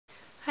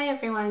Hi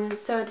everyone,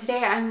 so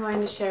today I'm going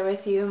to share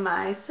with you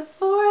my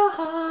Sephora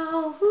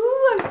haul.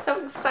 Ooh, I'm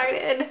so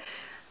excited.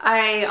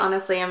 I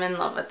honestly am in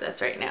love with this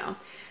right now.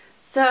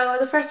 So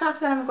the first off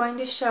that I'm going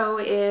to show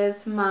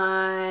is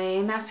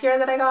my mascara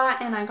that I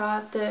got, and I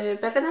got the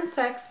Better Than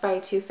Sex by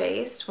Too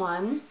Faced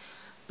one.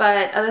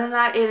 But other than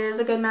that, it is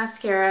a good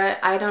mascara.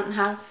 I don't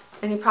have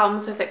any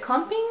problems with it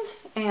clumping,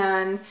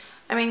 and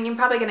I mean, you're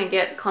probably going to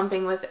get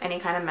clumping with any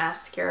kind of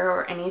mascara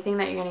or anything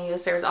that you're going to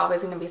use. There's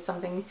always going to be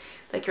something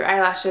like your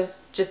eyelashes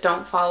just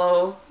don't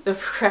follow the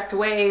correct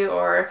way,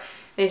 or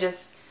they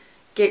just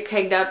get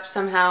caked up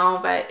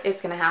somehow, but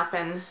it's going to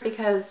happen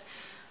because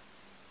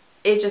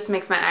it just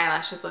makes my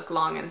eyelashes look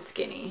long and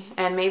skinny.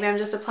 And maybe I'm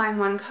just applying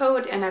one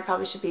coat and I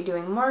probably should be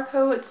doing more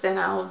coats, and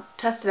I'll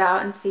test it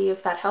out and see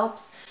if that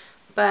helps.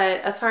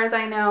 But as far as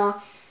I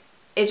know,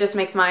 it just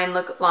makes mine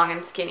look long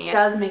and skinny. It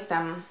does make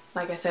them,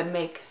 like I said,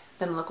 make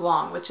them look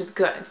long, which is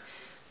good,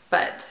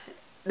 but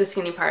the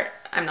skinny part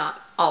I'm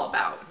not all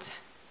about.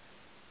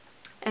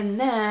 And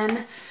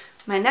then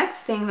my next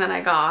thing that I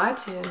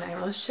got, and I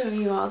will show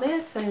you all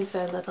this, is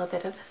a little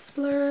bit of a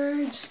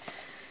splurge.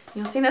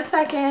 You'll see in a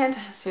second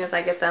as soon as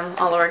I get them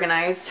all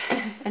organized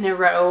in a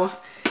row.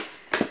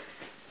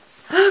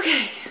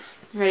 Okay,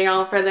 ready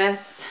all for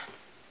this?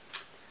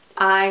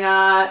 I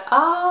got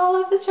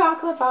all of the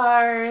chocolate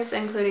bars,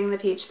 including the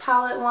peach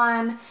palette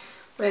one,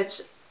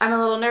 which I'm a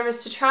little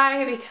nervous to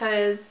try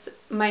because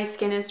my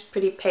skin is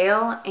pretty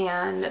pale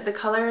and the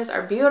colors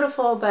are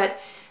beautiful, but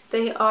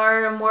they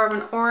are more of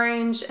an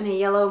orange and a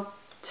yellow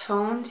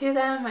tone to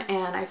them,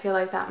 and I feel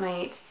like that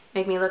might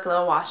make me look a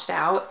little washed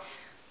out.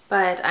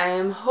 But I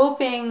am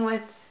hoping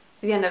with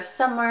the end of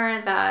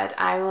summer that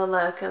I will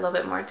look a little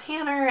bit more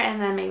tanner,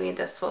 and then maybe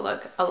this will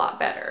look a lot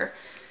better.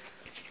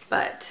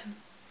 But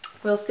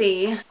we'll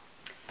see.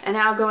 And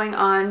now going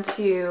on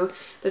to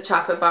the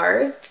chocolate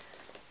bars.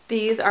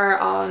 These are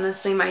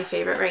honestly my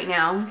favorite right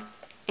now,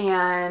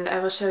 and I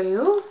will show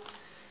you.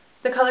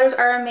 The colors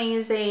are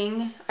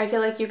amazing. I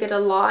feel like you get a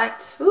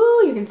lot.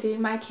 Ooh, you can see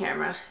my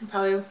camera and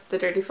probably the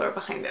dirty floor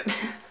behind it.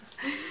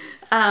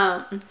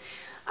 I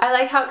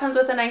like how it comes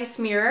with a nice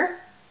mirror,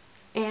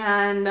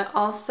 and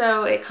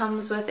also it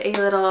comes with a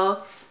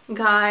little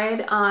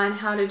guide on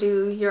how to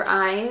do your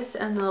eyes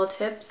and little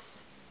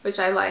tips, which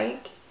I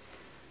like.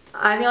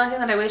 The only thing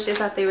that I wish is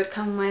that they would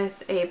come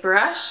with a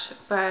brush,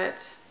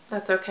 but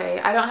that's okay.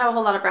 I don't have a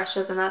whole lot of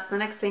brushes, and that's the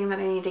next thing that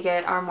I need to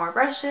get are more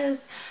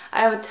brushes.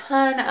 I have a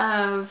ton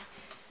of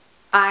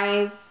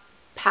eye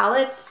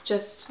palettes,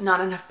 just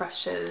not enough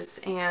brushes,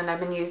 and I've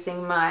been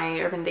using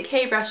my Urban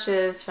Decay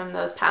brushes from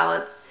those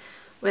palettes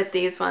with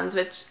these ones,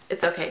 which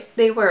it's okay.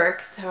 They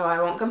work, so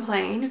I won't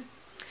complain.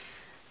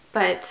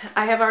 But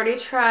I have already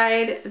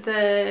tried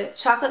the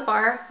chocolate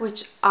bar,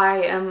 which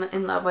I am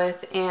in love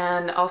with,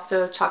 and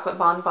also chocolate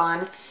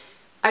bonbon.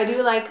 I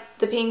do like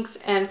the pinks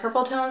and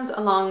purple tones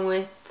along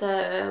with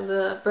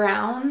the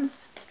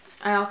browns.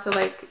 I also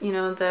like, you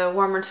know, the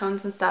warmer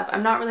tones and stuff.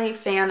 I'm not really a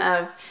fan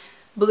of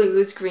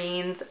blues,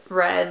 greens,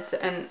 reds,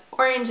 and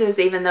oranges,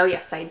 even though,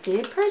 yes, I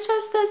did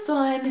purchase this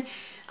one.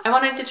 I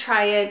wanted to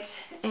try it,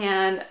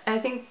 and I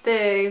think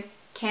the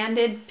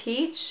Candid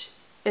Peach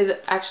is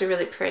actually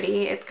really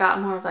pretty. It's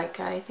got more of like,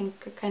 I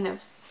think, a kind of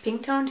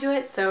pink tone to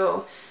it,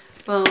 so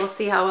we'll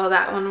see how well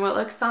that one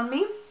looks on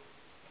me.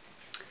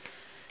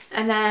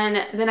 And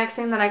then the next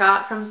thing that I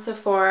got from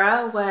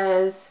Sephora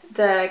was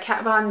the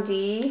Kat Von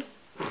D,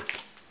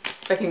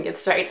 if I can get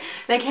this right,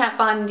 the Kat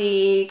Von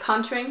D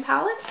contouring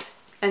palette.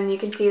 And you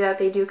can see that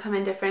they do come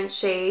in different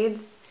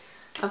shades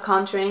of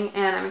contouring,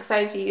 and I'm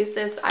excited to use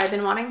this. I've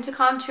been wanting to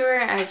contour,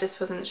 I just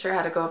wasn't sure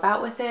how to go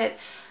about with it.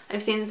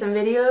 I've seen some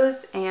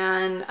videos,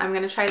 and I'm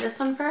going to try this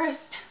one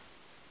first.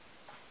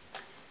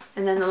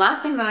 And then the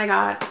last thing that I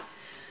got,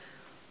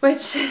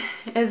 which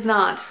is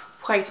not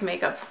quite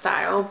makeup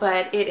style,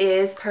 but it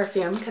is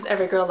perfume, because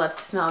every girl loves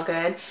to smell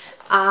good.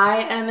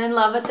 I am in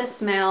love with the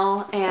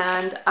smell,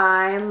 and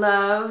I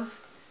love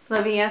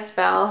La Vie est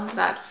Belle.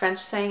 That French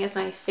saying is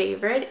my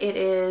favorite.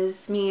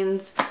 It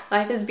means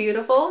life is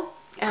beautiful.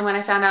 And when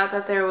I found out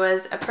that there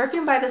was a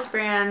perfume by this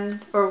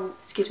brand, or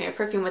excuse me, a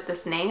perfume with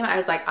this name, I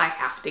was like, I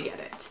have to get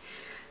it.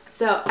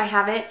 So I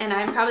have it, and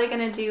I'm probably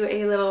going to do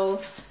a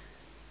little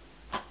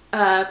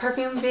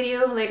perfume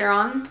video later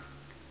on,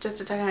 just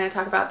to kind of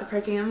talk about the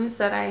perfumes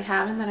that I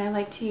have and that I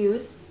like to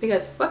use,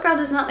 because what girl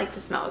does not like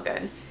to smell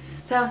good?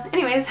 So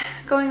anyways,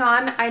 going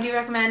on, I do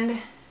recommend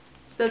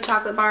the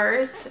chocolate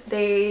bars.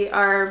 They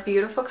are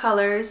beautiful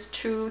colors,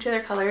 true to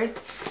their colors.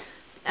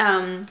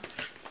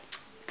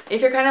 If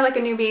you're kind of like a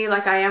newbie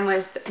like I am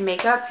with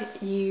makeup,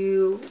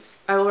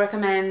 I will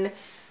recommend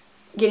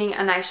getting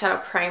an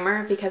eyeshadow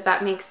primer, because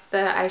that makes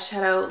the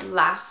eyeshadow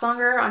last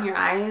longer on your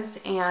eyes,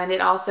 and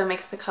it also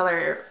makes the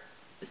color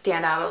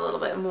stand out a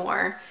little bit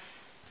more.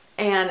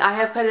 And I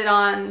have put it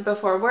on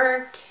before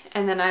work,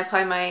 and then I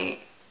apply my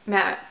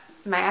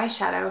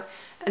eyeshadow,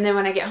 and then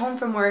when I get home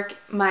from work,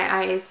 my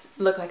eyes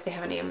look like they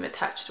haven't even been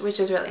touched, which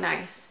is really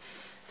nice.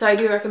 So I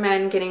do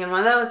recommend getting in one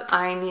of those.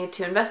 I need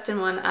to invest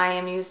in one. I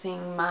am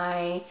using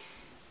my,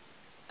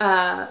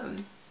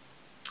 I'm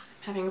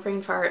having a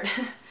brain fart.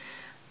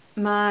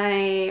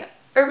 my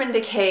Urban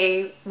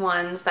Decay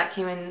ones that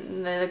came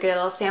in, they get a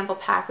little sample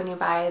pack when you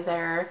buy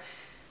their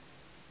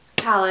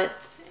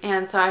palettes,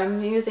 and so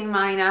I'm using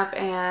mine up,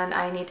 and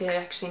I need to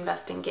actually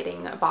invest in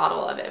getting a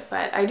bottle of it.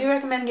 But I do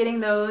recommend getting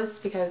those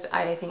because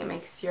I think it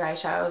makes your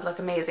eyeshadows look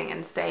amazing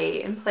and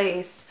stay in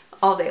place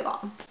all day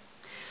long.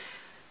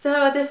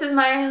 So this is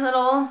my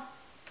little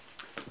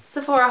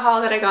Sephora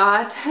haul that I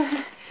got.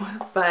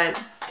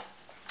 But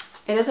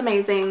it is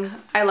amazing.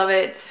 I love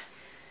it.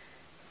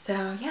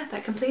 So yeah,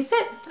 that completes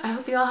it. I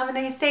hope you all have a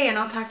nice day, and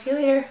I'll talk to you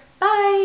later. Bye!